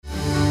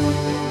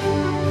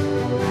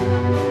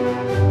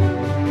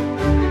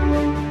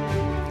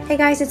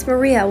guys, it's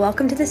Maria.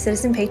 Welcome to the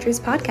Citizen Patriots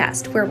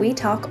podcast, where we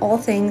talk all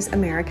things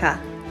America.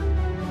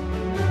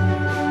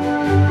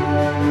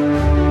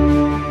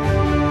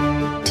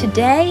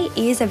 Today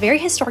is a very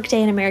historic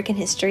day in American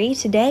history.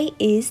 Today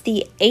is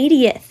the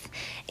 80th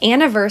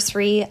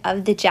anniversary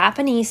of the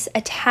Japanese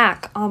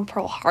attack on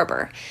Pearl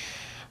Harbor.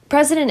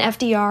 President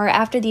FDR,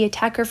 after the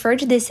attack, referred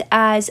to this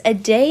as a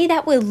day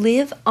that would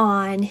live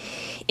on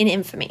in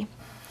infamy.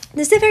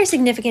 This is a very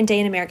significant day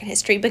in American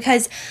history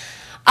because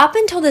up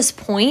until this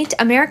point,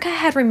 America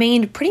had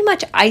remained pretty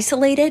much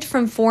isolated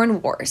from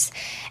foreign wars.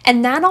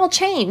 And that all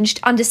changed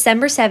on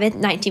December 7th,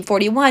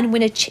 1941,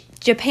 when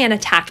Japan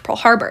attacked Pearl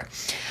Harbor.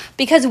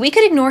 Because we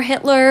could ignore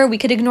Hitler, we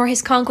could ignore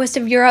his conquest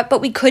of Europe, but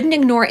we couldn't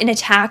ignore an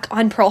attack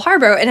on Pearl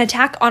Harbor, an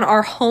attack on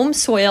our home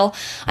soil,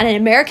 on an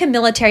American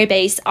military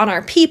base, on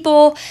our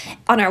people,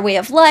 on our way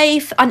of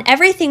life, on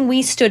everything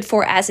we stood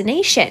for as a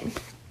nation.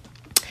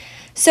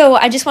 So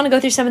I just want to go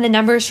through some of the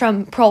numbers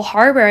from Pearl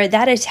Harbor.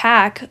 That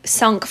attack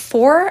sunk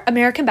 4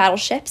 American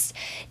battleships,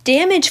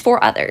 damaged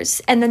 4 others,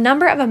 and the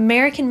number of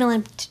American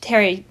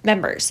military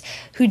members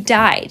who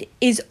died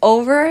is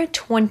over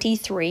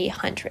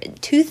 2,300.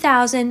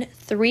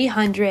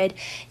 2,300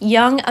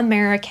 young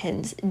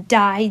Americans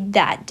died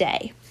that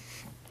day.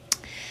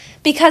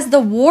 Because the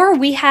war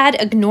we had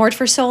ignored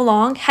for so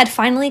long had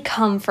finally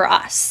come for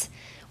us.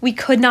 We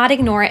could not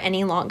ignore it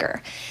any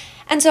longer.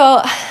 And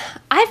so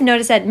I've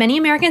noticed that many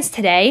Americans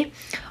today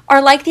are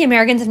like the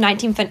Americans of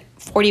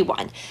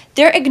 1941.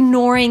 They're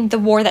ignoring the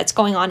war that's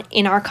going on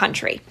in our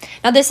country.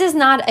 Now, this is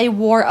not a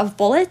war of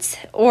bullets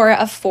or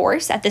of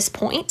force at this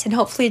point, and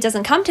hopefully it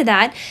doesn't come to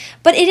that,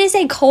 but it is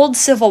a cold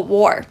civil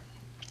war.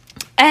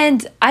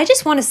 And I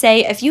just want to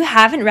say, if you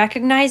haven't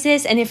recognized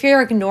this and if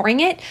you're ignoring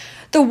it,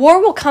 the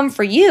war will come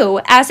for you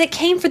as it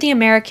came for the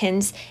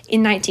Americans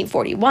in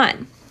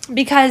 1941.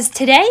 Because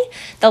today,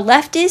 the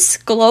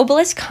leftist,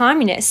 globalist,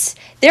 communists,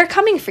 they're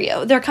coming for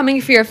you. They're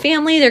coming for your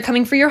family. They're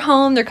coming for your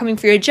home. They're coming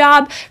for your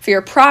job, for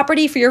your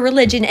property, for your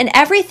religion, and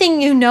everything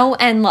you know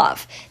and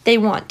love, they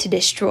want to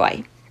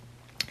destroy.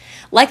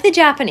 Like the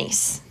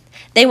Japanese,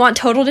 they want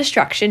total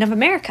destruction of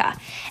America.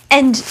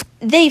 And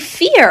they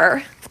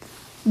fear,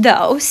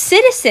 though,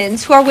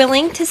 citizens who are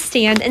willing to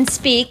stand and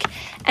speak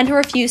and who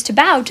refuse to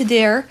bow to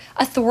their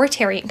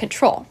authoritarian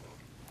control.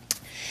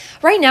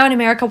 Right now in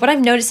America, what I've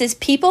noticed is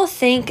people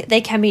think they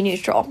can be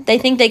neutral. They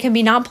think they can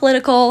be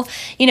non-political,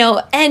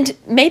 and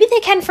maybe they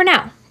can for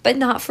now, but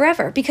not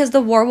forever, because the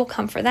war will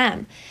come for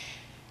them.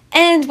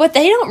 And what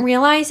they don't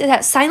realize is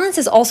that silence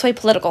is also a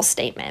political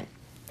statement.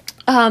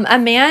 A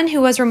man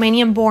who was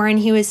Romanian born,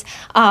 he was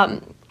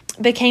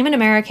became an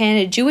American,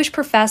 a Jewish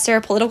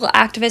professor, political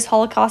activist,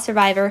 Holocaust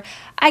survivor.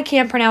 I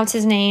can't pronounce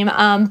his name,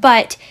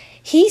 but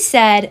he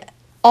said,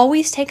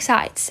 always take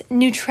sides.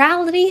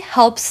 Neutrality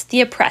helps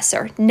the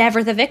oppressor,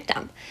 never the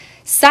victim.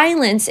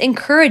 Silence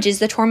encourages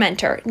the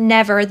tormentor,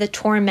 never the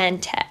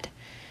tormented.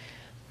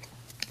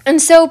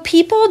 And so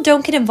people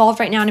don't get involved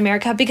right now in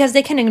America because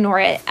they can ignore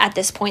it at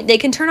this point. They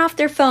can turn off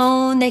their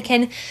phone, they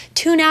can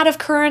tune out of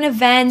current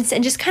events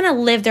and just kind of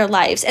live their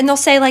lives. And they'll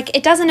say,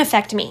 it doesn't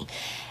affect me.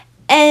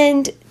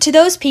 And to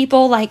those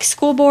people, like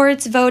school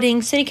boards,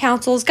 voting, city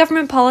councils,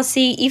 government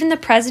policy, even the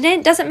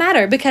president, doesn't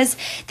matter because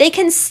they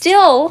can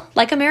still,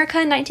 like America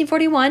in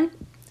 1941,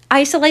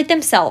 isolate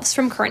themselves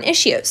from current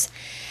issues.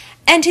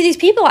 And to these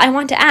people, I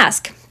want to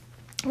ask,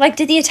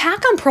 did the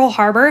attack on Pearl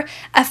Harbor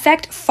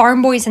affect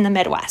farm boys in the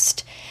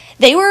Midwest?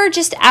 They were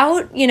just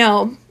out,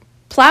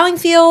 plowing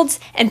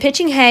fields and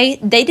pitching hay.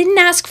 They didn't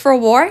ask for a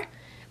war,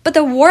 but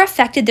the war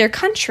affected their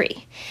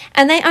country.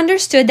 And they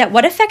understood that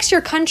what affects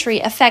your country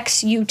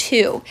affects you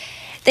too.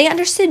 They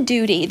understood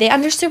duty, they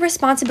understood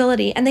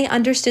responsibility, and they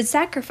understood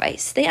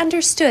sacrifice. They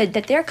understood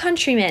that their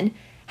countrymen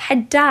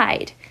had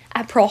died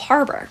at Pearl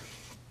Harbor.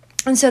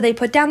 And so they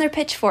put down their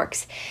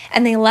pitchforks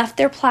and they left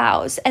their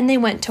plows and they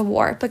went to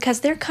war because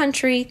their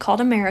country,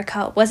 called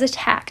America, was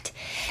attacked.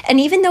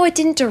 And even though it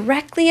didn't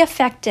directly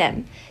affect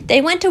them,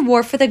 they went to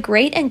war for the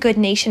great and good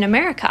nation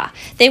America.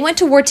 They went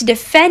to war to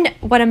defend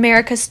what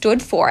America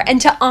stood for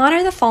and to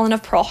honor the fallen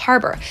of Pearl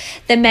Harbor,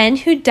 the men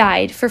who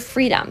died for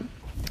freedom.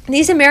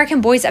 These American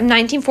boys of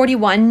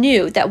 1941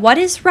 knew that what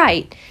is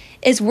right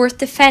is worth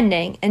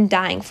defending and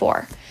dying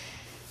for.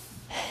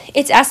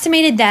 It's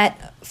estimated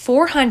that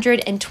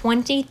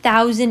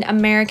 420,000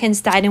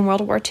 Americans died in World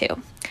War II.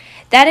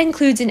 That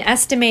includes an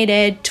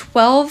estimated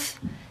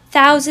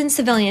 12,000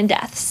 civilian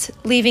deaths,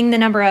 leaving the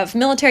number of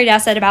military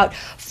deaths at about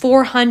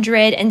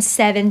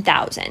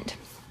 407,000.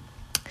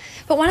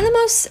 But one of the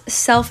most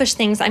selfish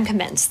things I'm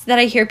convinced that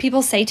I hear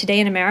people say today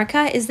in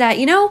America is that,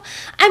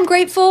 I'm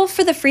grateful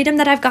for the freedom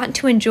that I've gotten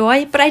to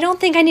enjoy, but I don't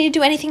think I need to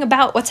do anything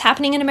about what's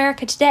happening in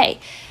America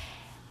today.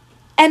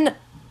 And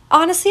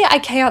honestly, I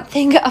can't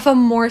think of a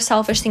more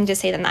selfish thing to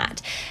say than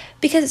that.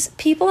 Because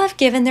people have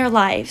given their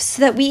lives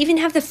so that we even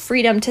have the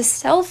freedom to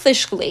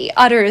selfishly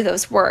utter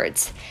those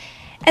words.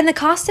 And the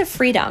cost of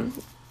freedom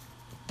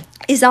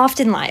is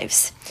often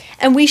lives.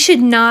 And we should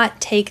not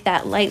take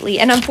that lightly.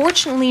 And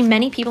unfortunately,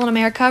 many people in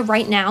America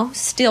right now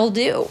still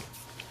do.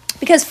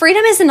 Because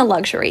freedom isn't a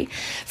luxury.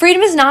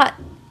 Freedom is not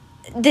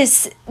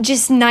this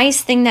just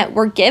nice thing that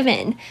we're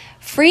given.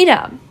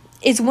 Freedom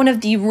is one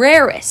of the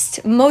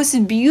rarest,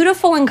 most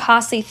beautiful and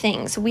costly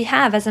things we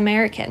have as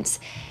Americans.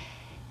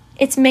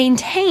 It's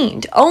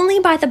maintained only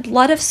by the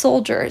blood of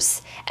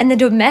soldiers and the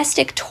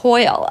domestic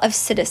toil of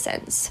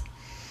citizens.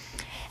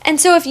 And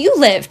so if you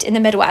lived in the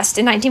Midwest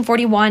in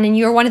 1941 and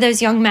you were one of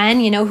those young men,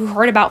 who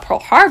heard about Pearl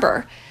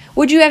Harbor,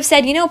 would you have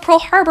said, Pearl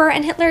Harbor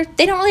and Hitler,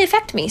 they don't really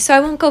affect me, so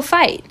I won't go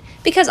fight?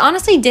 Because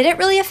honestly, did it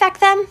really affect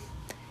them?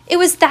 It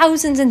was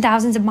thousands and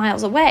thousands of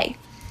miles away.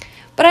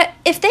 But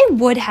if they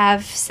would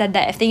have said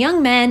that, if the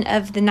young men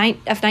of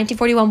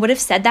 1941 would have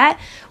said that,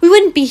 we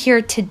wouldn't be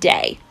here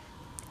today.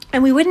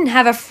 And we wouldn't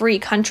have a free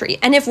country.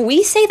 And if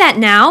we say that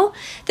now,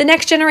 the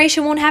next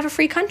generation won't have a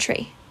free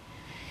country.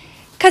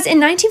 Because in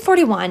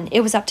 1941, it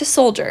was up to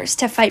soldiers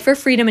to fight for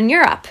freedom in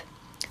Europe.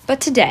 But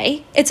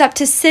today, it's up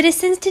to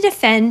citizens to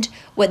defend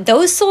what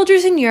those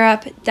soldiers in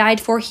Europe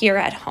died for here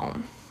at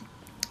home.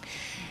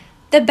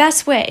 The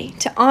best way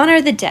to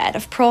honor the dead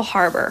of Pearl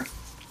Harbor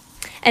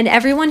and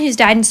everyone who's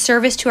died in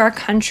service to our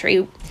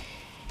country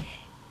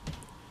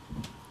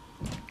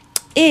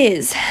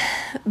is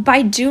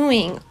by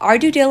doing our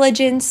due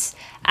diligence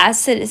as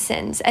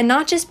citizens, and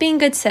not just being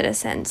good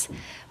citizens,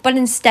 but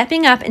in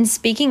stepping up and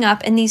speaking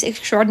up in these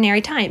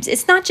extraordinary times.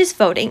 It's not just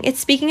voting, it's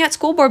speaking at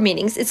school board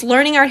meetings, it's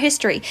learning our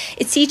history,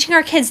 it's teaching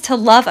our kids to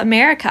love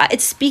America,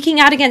 it's speaking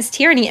out against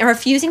tyranny and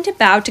refusing to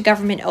bow to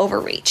government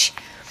overreach.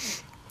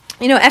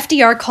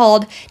 FDR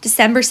called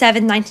December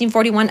 7th,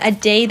 1941, a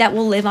day that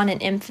will live on in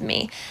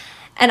infamy.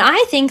 And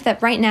I think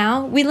that right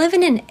now, we live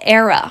in an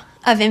era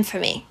of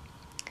infamy.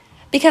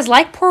 Because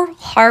like Pearl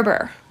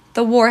Harbor,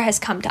 the war has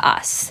come to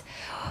us.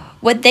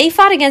 What they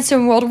fought against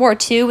in World War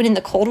II and in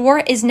the Cold War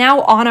is now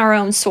on our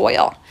own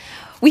soil.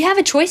 We have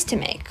a choice to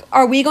make.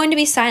 Are we going to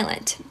be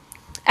silent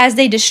as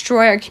they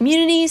destroy our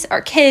communities,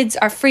 our kids,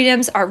 our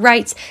freedoms, our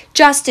rights,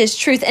 justice,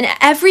 truth, and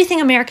everything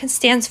America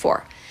stands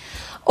for?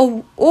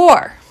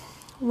 Or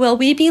will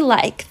we be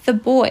like the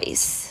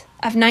boys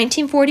of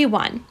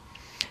 1941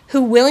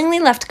 who willingly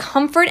left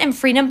comfort and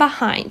freedom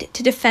behind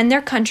to defend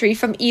their country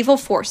from evil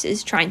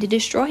forces trying to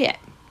destroy it?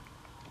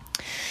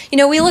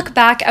 We look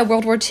back at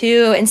World War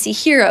II and see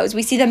heroes.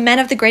 We see the men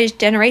of the greatest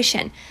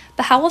generation.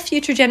 But how will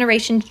future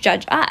generations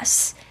judge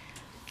us?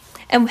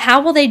 And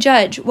how will they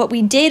judge what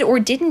we did or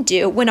didn't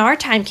do when our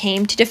time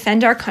came to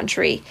defend our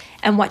country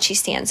and what she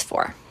stands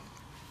for?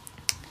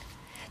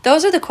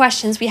 Those are the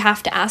questions we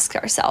have to ask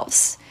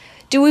ourselves.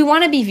 Do we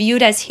want to be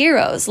viewed as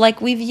heroes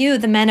like we view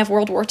the men of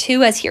World War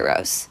II as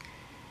heroes?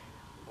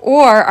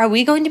 Or are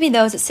we going to be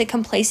those that sit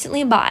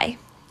complacently by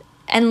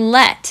and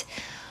let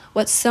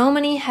what so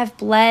many have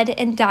bled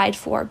and died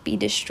for be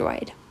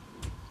destroyed?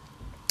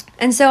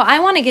 And so I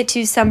want to get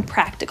to some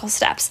practical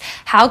steps.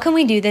 How can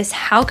we do this?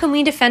 How can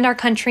we defend our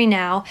country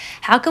now?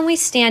 How can we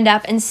stand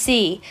up and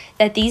see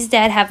that these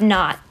dead have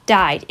not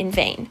died in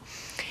vain?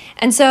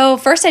 And so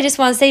first, I just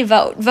want to say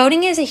vote.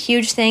 Voting is a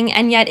huge thing,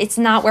 and yet it's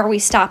not where we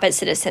stop as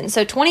citizens.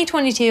 So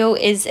 2022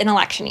 is an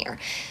election year.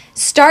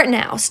 Start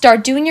now.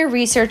 Start doing your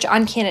research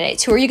on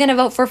candidates. Who are you going to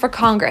vote for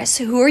Congress?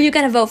 Who are you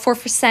going to vote for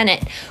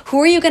Senate? Who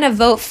are you going to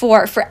vote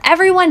for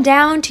everyone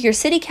down to your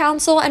city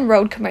council and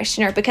road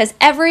commissioner? Because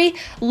every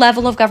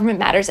level of government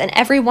matters, and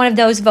every one of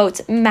those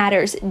votes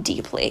matters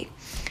deeply.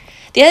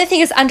 The other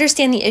thing is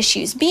understand the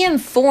issues. Be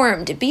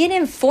informed. Be an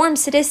informed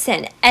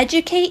citizen.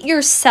 Educate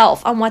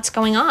yourself on what's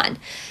going on.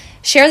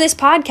 Share this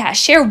podcast.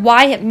 Share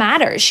why it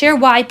matters. Share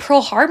why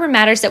Pearl Harbor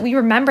matters, that we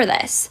remember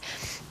this.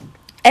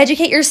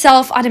 Educate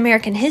yourself on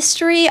American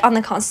history, on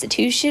the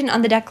Constitution,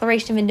 on the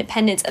Declaration of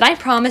Independence. And I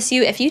promise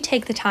you, if you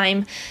take the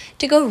time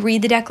to go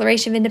read the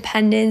Declaration of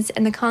Independence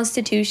and the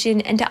Constitution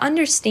and to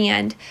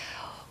understand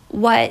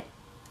what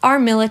our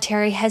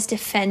military has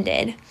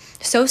defended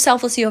so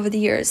selflessly over the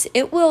years,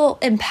 it will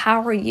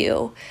empower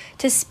you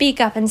to speak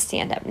up and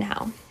stand up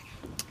now.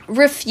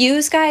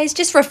 Refuse, guys,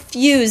 just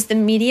refuse the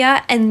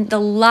media and the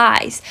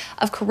lies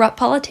of corrupt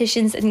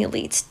politicians and the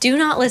elites. Do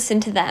not listen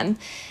to them,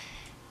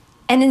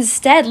 and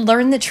instead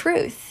learn the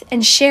truth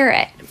and share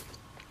it.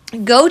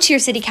 Go to your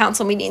city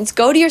council meetings,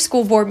 go to your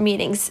school board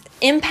meetings,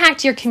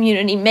 impact your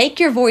community, make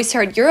your voice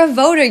heard. You're a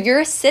voter, you're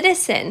a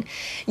citizen,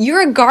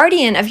 you're a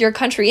guardian of your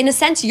country. In a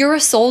sense, you're a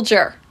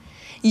soldier.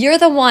 You're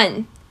the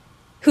one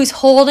who's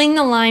holding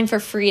the line for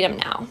freedom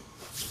now.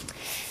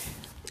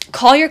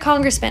 Call your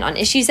congressman on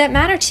issues that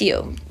matter to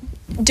you.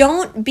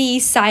 Don't be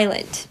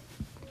silent.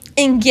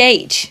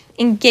 Engage.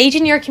 Engage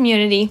in your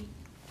community.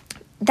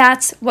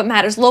 That's what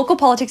matters. Local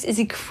politics is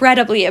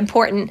incredibly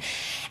important.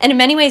 And in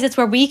many ways, it's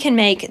where we can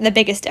make the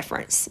biggest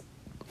difference.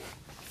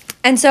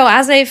 And so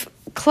as I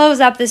close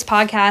up this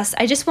podcast,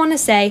 I just want to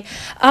say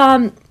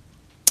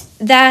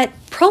that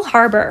Pearl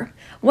Harbor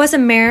was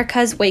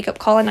America's wake-up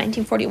call in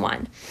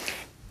 1941.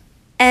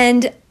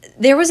 And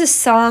there was a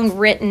song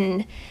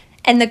written,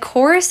 and the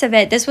chorus of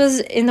it, this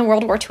was in the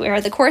World War II era,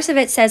 the chorus of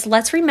it says,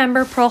 "Let's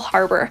remember Pearl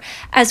Harbor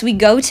as we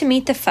go to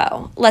meet the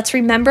foe. Let's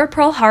remember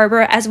Pearl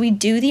Harbor as we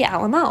do the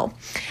Alamo.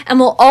 And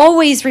we'll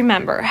always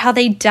remember how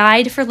they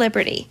died for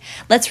liberty.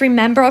 Let's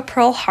remember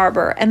Pearl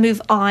Harbor and move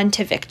on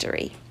to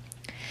victory."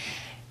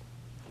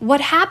 What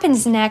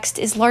happens next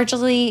is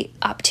largely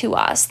up to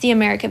us, the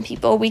American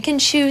people. We can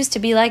choose to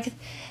be like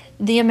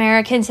the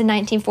Americans in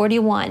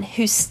 1941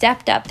 who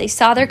stepped up. They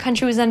saw their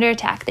country was under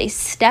attack. They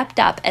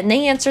stepped up and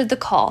they answered the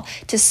call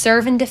to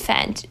serve and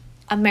defend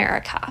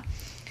America.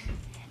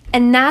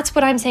 And that's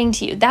what I'm saying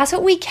to you. That's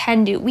what we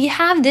can do. We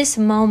have this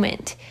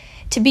moment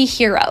to be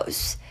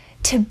heroes,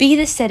 to be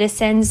the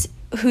citizens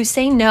who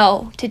say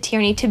no to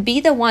tyranny, to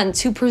be the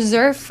ones who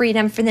preserve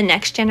freedom for the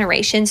next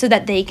generation so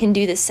that they can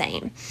do the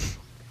same.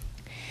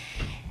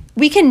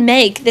 We can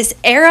make this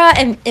era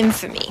of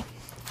infamy.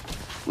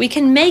 We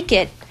can make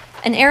it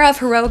an era of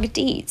heroic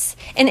deeds,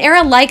 an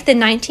era like the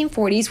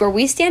 1940s where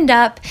we stand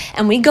up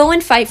and we go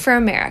and fight for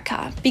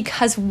America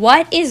because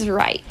what is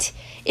right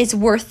is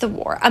worth the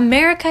war.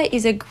 America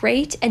is a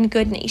great and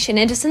good nation.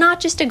 And it's not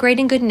just a great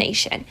and good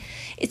nation.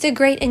 It's a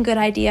great and good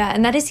idea.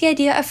 And that is the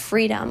idea of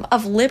freedom,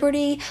 of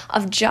liberty,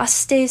 of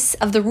justice,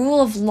 of the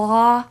rule of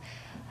law.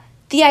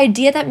 The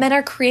idea that men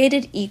are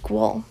created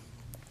equal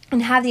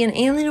and have the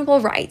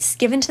inalienable rights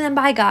given to them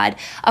by God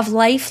of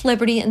life,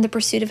 liberty, and the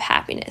pursuit of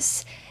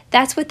happiness.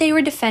 That's what they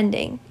were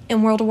defending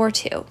in World War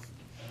II.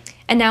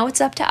 And now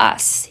it's up to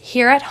us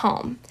here at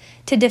home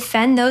to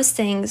defend those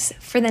things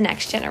for the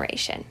next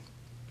generation.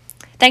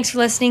 Thanks for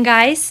listening,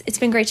 guys. It's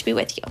been great to be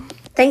with you.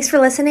 Thanks for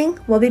listening.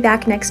 We'll be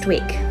back next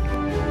week.